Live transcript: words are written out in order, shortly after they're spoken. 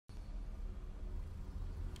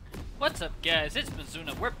What's up, guys? It's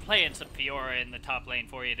Mizuna. We're playing some Fiora in the top lane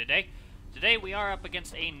for you today. Today we are up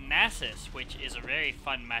against a Nasus, which is a very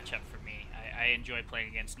fun matchup for me. I enjoy playing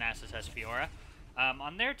against Nasus as Fiora.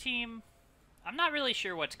 On their team, I'm not really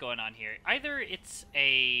sure what's going on here. Either it's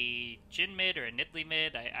a Jhin mid or a Nidalee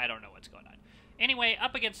mid. I don't know what's going on. Anyway,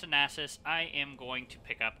 up against a Nasus, I am going to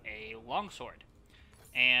pick up a longsword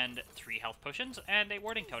and 3 health potions and a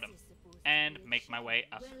warding totem, and make my way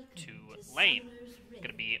up to lane. I'm going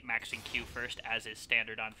to be maxing Q first, as is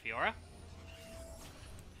standard on Fiora.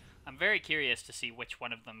 I'm very curious to see which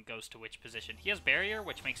one of them goes to which position. He has barrier,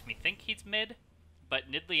 which makes me think he's mid,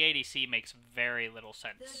 but Nidalee ADC makes very little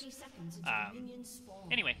sense.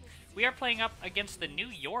 Anyway, we are playing up against the new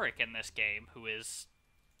Yorick in this game, who is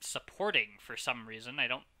supporting for some reason. I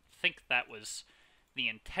don't think that was the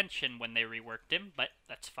intention when they reworked him, but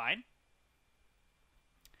that's fine.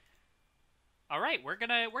 Alright, we're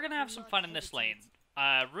gonna have some fun in this lane.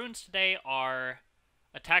 Runes today are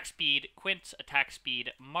attack speed Quints, attack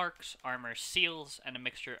speed Marks, armor Seals, and a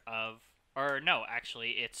mixture of... Or no,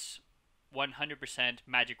 actually, it's 100%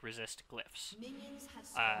 magic resist glyphs.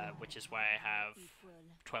 Which is why I have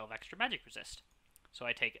 12 extra magic resist. So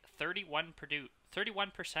I take 31%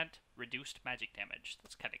 reduced magic damage.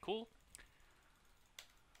 That's kind of cool.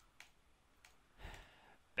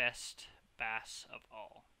 Best bass of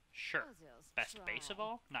all. Sure. Best base of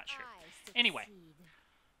all? Not sure. Anyway.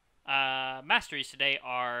 Masteries today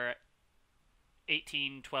are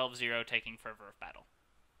 18, 12, 0, taking Fervor of Battle.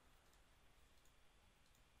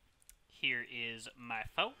 Here is my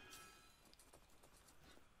foe.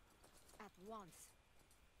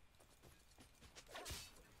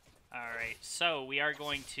 Alright, so we are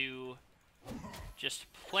going to just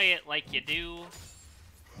play it like you do.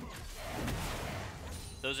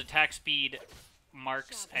 Those attack speed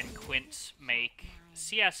Marks and Quints make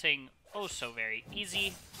CSing oh so very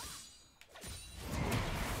easy.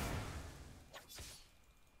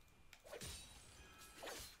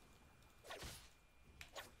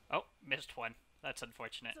 Oh, missed one. That's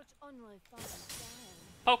unfortunate.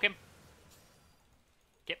 Poke him.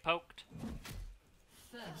 Get poked.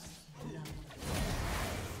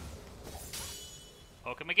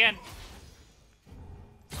 Poke him again.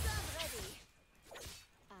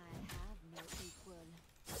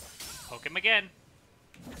 Poke him again.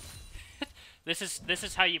 This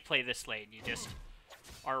is how you play this lane. You just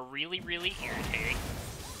are really, really irritating.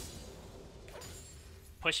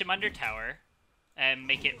 Push him under tower, and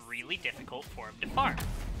make it really difficult for him to farm.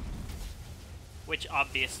 Which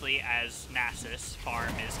obviously, as Nasus,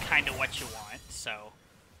 farm is kind of what you want, so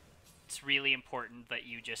it's really important that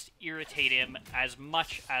you just irritate him as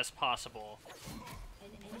much as possible,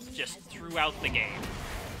 just throughout the game.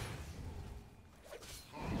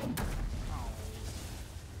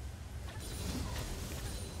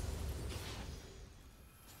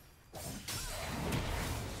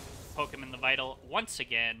 Poke him in the vital once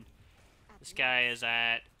again. This guy is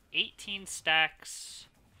at 18 stacks.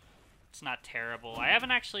 It's not terrible. I haven't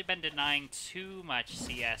actually been denying too much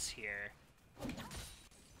CS here.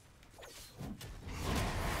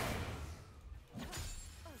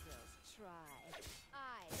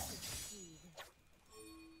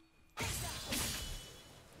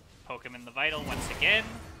 Poke him in the vital once again.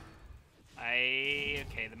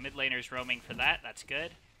 Okay, the mid laner's roaming for that. That's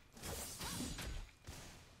good.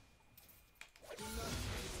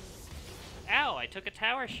 Ow, I took a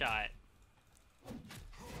tower shot.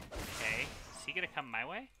 Okay, is he gonna come my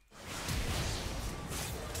way?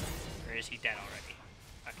 Or is he dead already?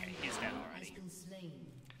 Okay, he's dead already.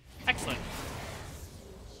 Excellent.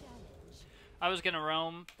 I was gonna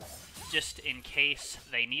roam just in case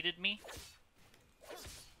they needed me.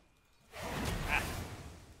 Ah.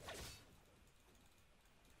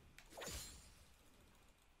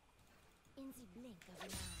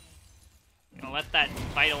 I'm gonna let that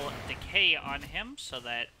vital decay on him so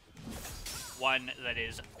that one that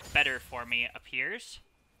is better for me appears.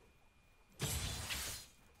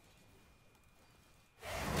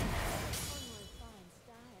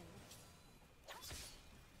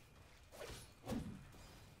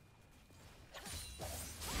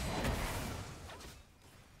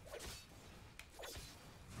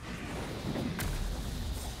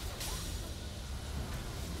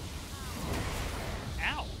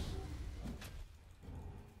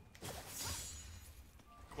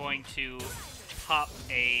 Going to pop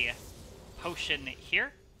a potion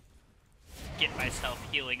here. Get myself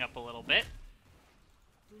healing up a little bit.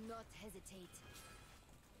 Do not hesitate.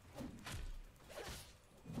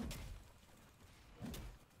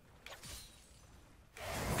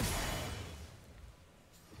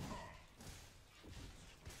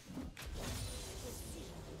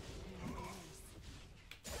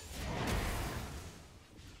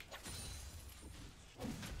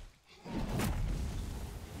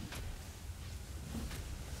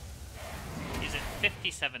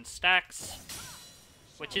 87 stacks,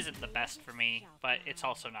 which isn't the best for me, but it's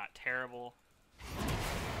also not terrible.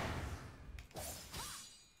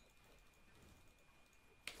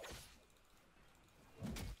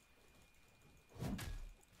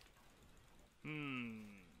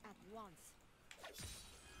 At once.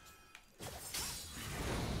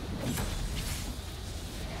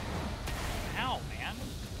 Ow, man.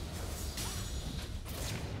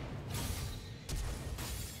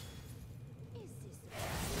 Is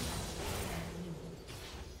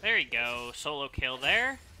this There you go. Solo kill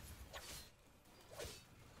there.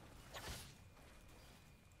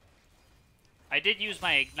 I did use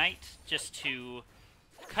my Ignite just to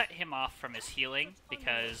cut him off from his healing,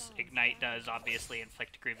 because Ignite does obviously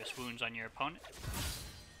inflict grievous wounds on your opponent.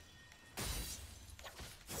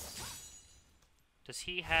 Does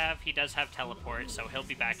he have... He does have teleport, so he'll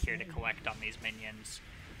be back here to collect on these minions.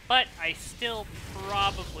 But I still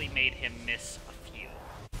probably made him miss a few.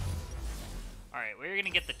 Alright, we're going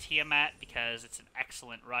to get the Tiamat because it's an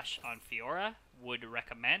excellent rush on Fiora. Would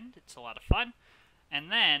recommend. It's a lot of fun. And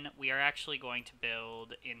then we are actually going to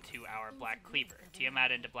build into our Black Cleaver. Tiamat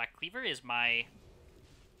into Black Cleaver is my...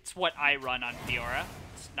 It's what I run on Fiora.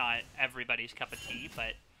 It's not everybody's cup of tea,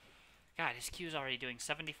 but... God, his Q's already doing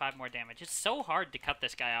 75 more damage. It's so hard to cut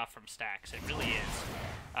this guy off from stacks. It really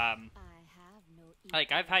is.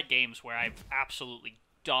 Like, I've had games where I've absolutely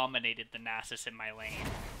dominated the Nasus in my lane.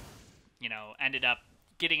 You know, ended up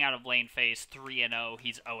getting out of lane phase 3-0,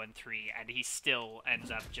 he's 0-3, and he still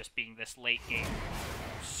ends up just being this late game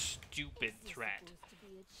stupid threat.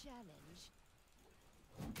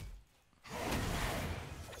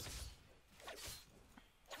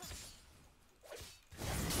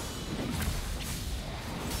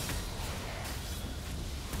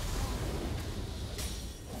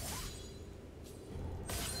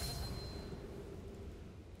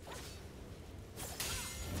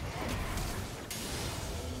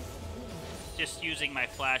 Just using my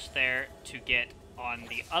flash there to get on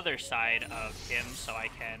the other side of him so I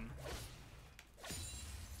can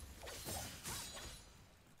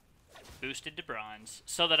boosted to bronze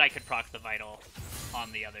so that I could proc the vital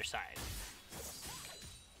on the other side.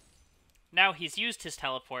 Now he's used his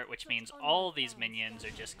teleport, which means all these minions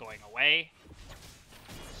are just going away.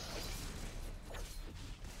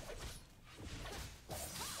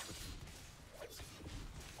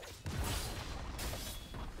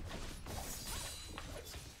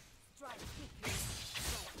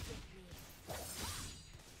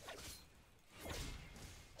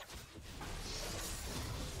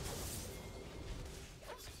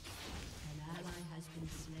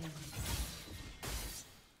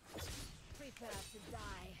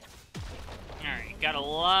 Alright, got a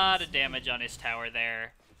lot of damage on his tower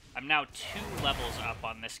there. I'm now 2 levels up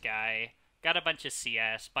on this guy. Got a bunch of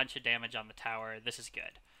CS, bunch of damage on the tower. This is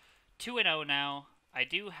good. 2-0 now. I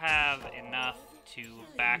do have enough to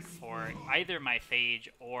back for either my Phage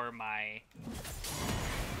or my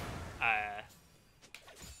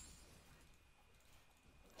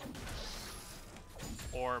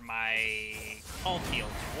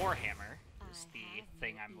Caulfield's Warhammer is the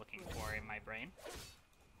thing I'm looking for in my brain.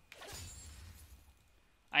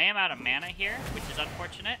 I am out of mana here, which is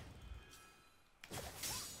unfortunate.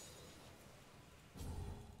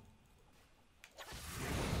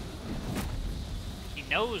 He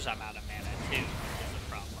knows I'm out of mana, too, which is the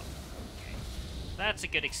problem. Okay. That's a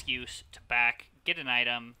good excuse to back, get an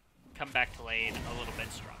item, come back to lane a little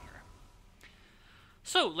bit stronger.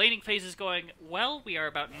 So, laning phase is going well. We are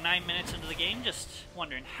about 9 minutes into the game. Just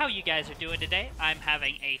wondering how you guys are doing today. I'm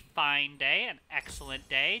having a fine day, an excellent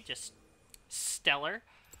day, just stellar.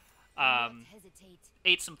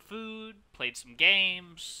 Ate some food, played some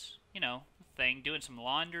games, you know, doing some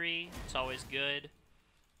laundry. It's always good.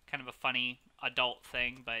 Kind of a funny adult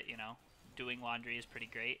thing, but, you know, doing laundry is pretty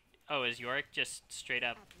great. Oh, is Yorick just straight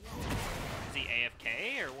up... Is he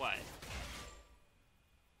AFK or what?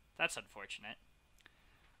 That's unfortunate.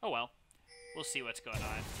 Oh well. We'll see what's going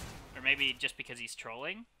on. Or maybe just because he's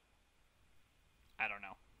trolling? I don't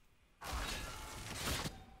know.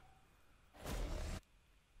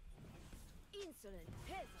 Insolent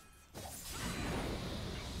peasants.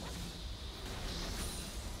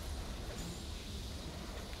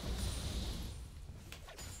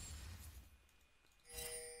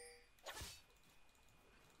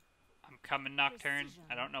 I'm coming, Nocturne.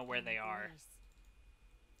 I don't know where they are.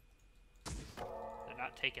 They're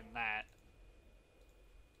not taking that.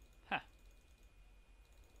 Huh.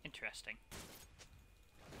 Interesting.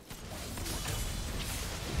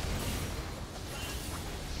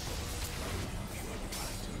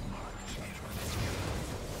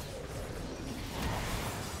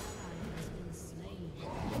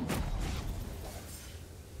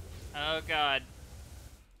 Oh god.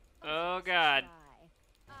 Oh god.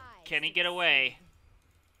 Can he get away?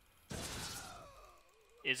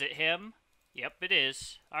 Is it him? Yep, it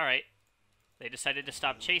is. Alright. They decided to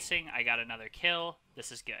stop chasing. I got another kill.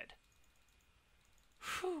 This is good.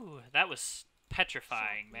 Whew, that was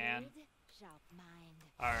petrifying, man.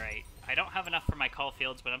 Alright. I don't have enough for my call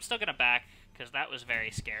fields, but I'm still gonna back, because that was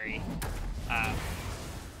very scary.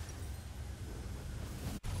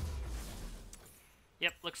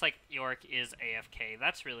 Yep, looks like York is AFK.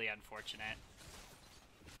 That's really unfortunate.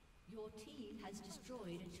 Your team has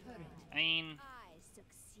destroyed a turret. I mean, I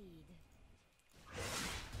succeed.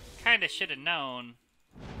 kinda should've known.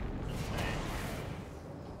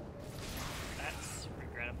 That's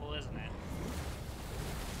regrettable, isn't it?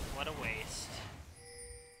 What a waste.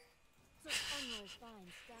 So on your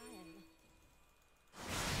fine style.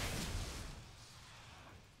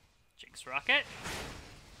 Jinx Rocket?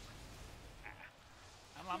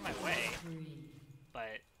 I'm on my way.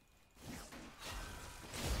 But...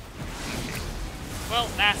 well,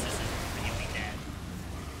 Nasus is really dead.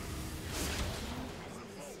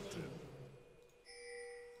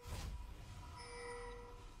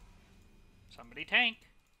 Somebody tank.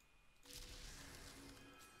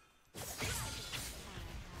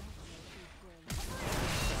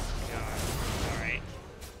 God. Alright.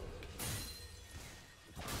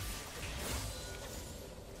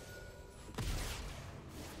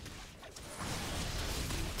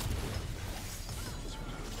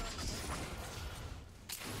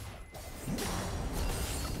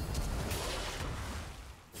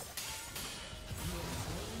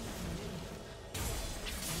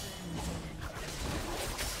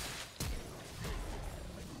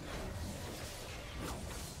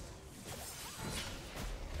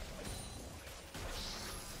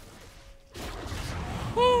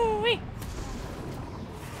 Woo-wee!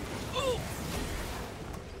 Ooh!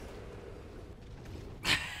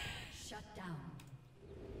 Shut down.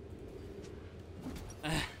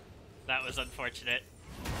 That was unfortunate.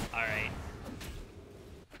 Alright.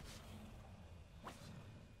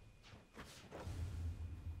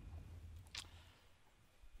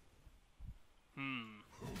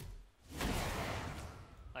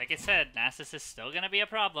 Like I said, Nasus is still gonna be a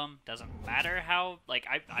problem. Doesn't matter how, like,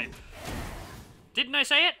 I didn't I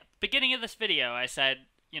say it? Beginning of this video, I said,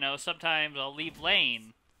 you know, sometimes I'll leave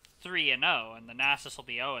lane 3-0, and the Nasus will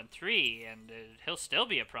be 0-3, and he'll still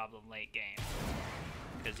be a problem late game.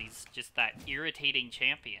 Because he's just that irritating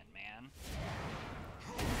champion, man.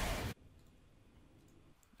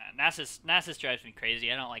 Nasus drives me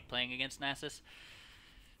crazy. I don't like playing against Nasus.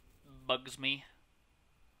 Bugs me.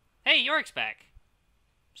 Hey, York's back.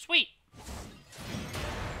 Sweet.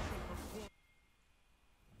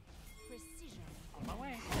 Precision. On my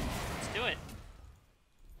way. Let's do it.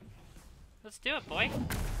 Let's do it, boy.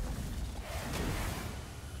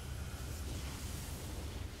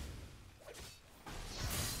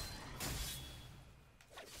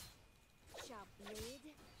 Sharp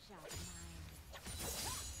blade, sharp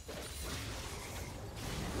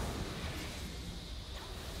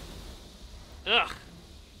mind. Ugh.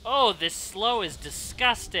 Oh, this slow is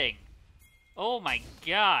disgusting. Oh my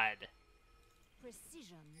god.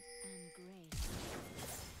 Precision and grace.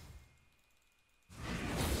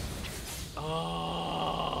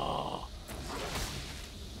 Oh.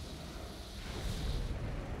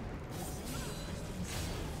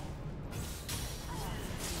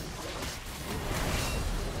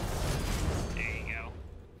 There you go.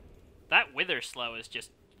 That wither slow is just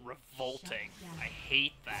revolting. I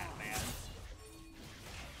hate that, man.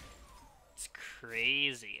 It's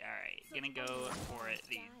crazy. Alright, gonna go for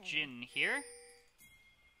the Jhin here.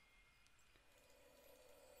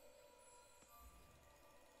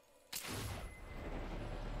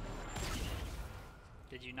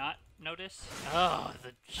 Did you not notice? Oh,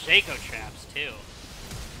 the Shaco traps, too.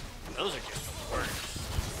 Those are just the worst.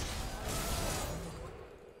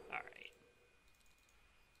 Alright.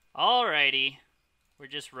 Alrighty. We're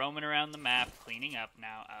just roaming around the map, cleaning up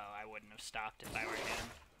now. Oh, I wouldn't have stopped if I were him.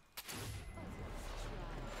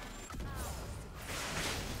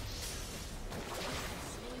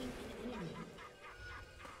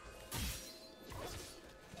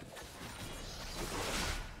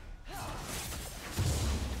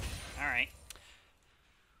 Alright.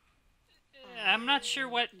 I'm not sure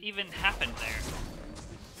what even happened there.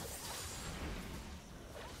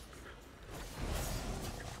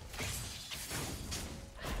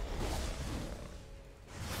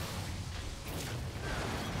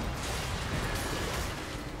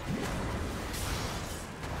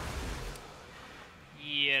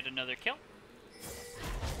 Yet another kill.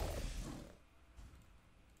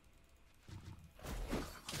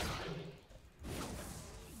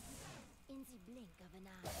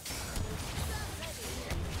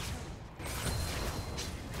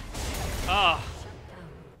 Oh,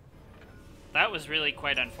 that was really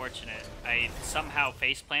quite unfortunate. I somehow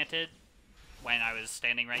face planted when I was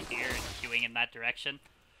standing right here and queuing in that direction.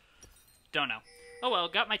 Don't know. Oh well,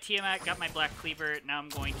 got my Tiamat, got my Black Cleaver. Now I'm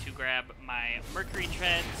going to grab my Mercury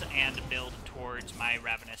Treads and build towards my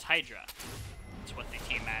Ravenous Hydra. That's what the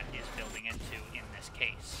Tiamat is building into in this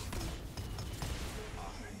case.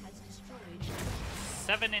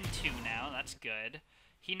 7 and 2 now, that's good.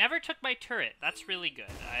 He never took my turret, that's really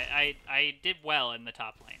good. I did well in the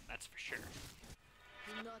top lane, that's for sure.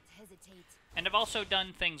 Do not hesitate. And I've also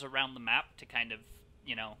done things around the map to kind of,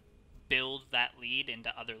 you know, build that lead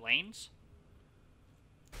into other lanes.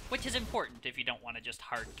 Which is important if you don't want to just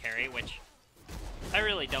hard carry, which I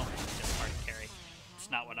really don't want to just hard carry. It's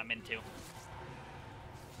not what I'm into.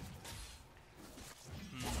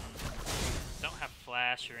 Don't have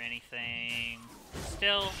flash or anything.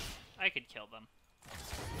 Still, I could kill them.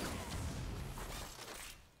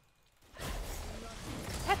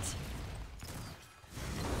 What?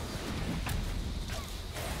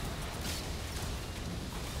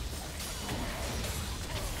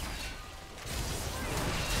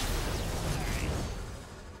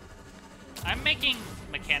 I'm making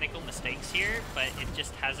mechanical mistakes here, but it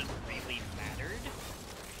just hasn't really mattered.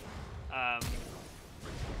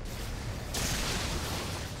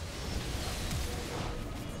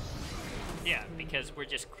 Yeah, because we're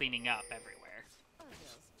just cleaning up everywhere.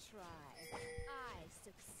 Others try. I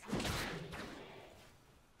succeed.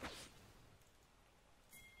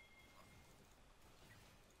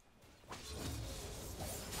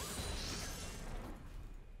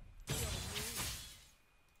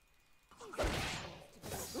 God,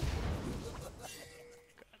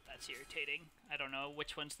 that's irritating. I don't know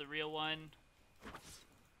which one's the real one.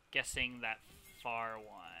 Guessing that far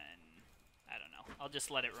one. I don't know. I'll just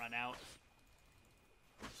let it run out.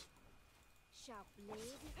 Sharp blade.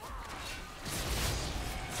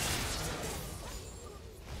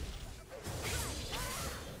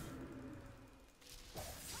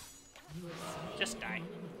 Just die.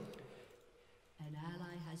 An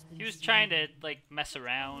ally has been He was trying to, like, mess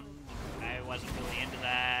around. I wasn't really into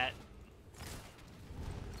that.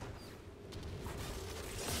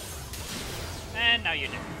 And now you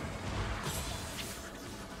do.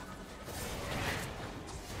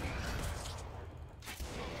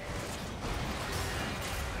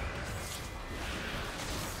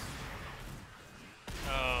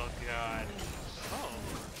 Oh, God. Oh.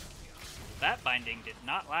 That binding did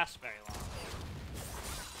not last very long.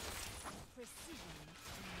 Precision.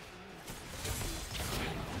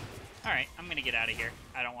 Alright, I'm gonna get out of here.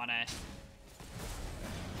 I don't wanna...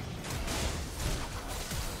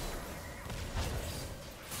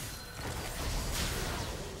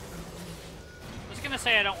 I was gonna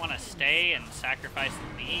say I don't want to stay and sacrifice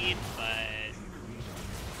the lead, but...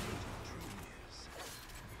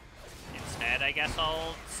 instead, I guess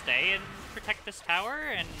I'll stay and protect this tower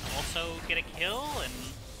and also get a kill, and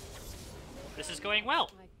this is going well.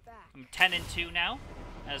 Like back. I'm 10 and 2 now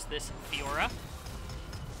as this Fiora,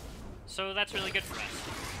 so that's really good for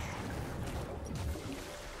us.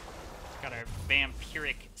 Got our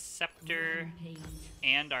Vampiric Scepter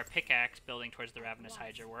and our pickaxe building towards the Ravenous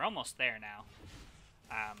Hydra. We're almost there now.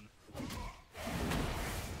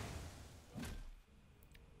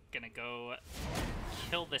 Gonna go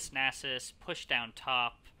kill this Nasus, push down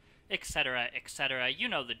top, etc., etc. You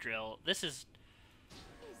know the drill. This is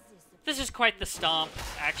quite the stomp,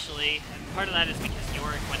 actually, and part of that is because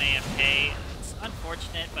Yorick went AFK. It's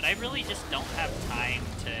unfortunate, but I really just don't have time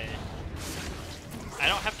to... I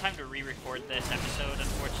don't have time to re-record this episode,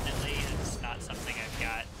 unfortunately. It's not something I've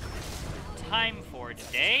got time for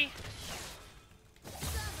today.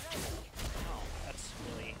 Oh, that's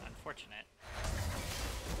really unfortunate.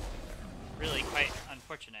 Really quite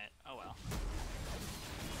unfortunate. Oh well.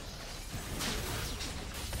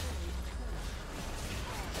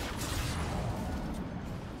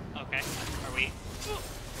 Okay, are we... Ooh.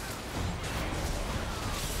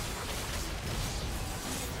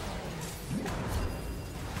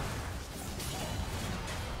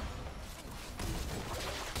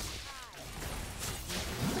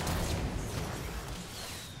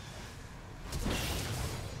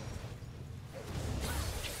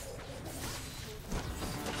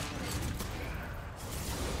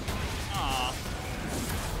 Aw.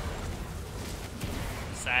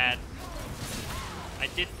 Sad. I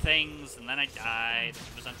did things and then I died.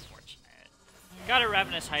 It was unfortunate. Got a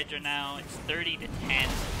Ravenous Hydra now. It's 30 to 10.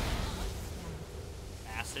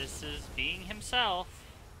 Nasus is being himself.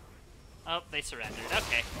 Oh, they surrendered.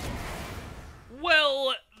 Okay.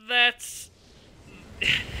 Well, that's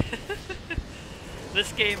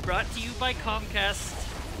This game brought to you by Comcast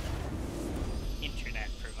Internet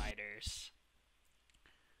Providers.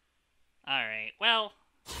 Alright, well,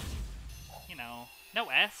 you know, no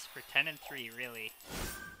S for 10 and 3, really.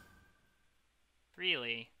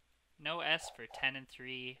 Really. No S for 10 and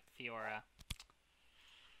 3 Fiora.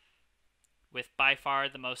 With by far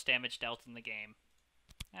the most damage dealt in the game.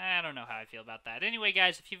 I don't know how I feel about that. Anyway,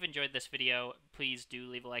 guys, if you've enjoyed this video, please do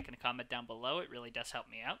leave a like and a comment down below. It really does help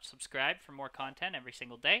me out. Subscribe for more content every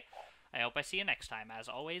single day. I hope I see you next time. As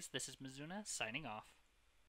always, this is Mizuna, signing off.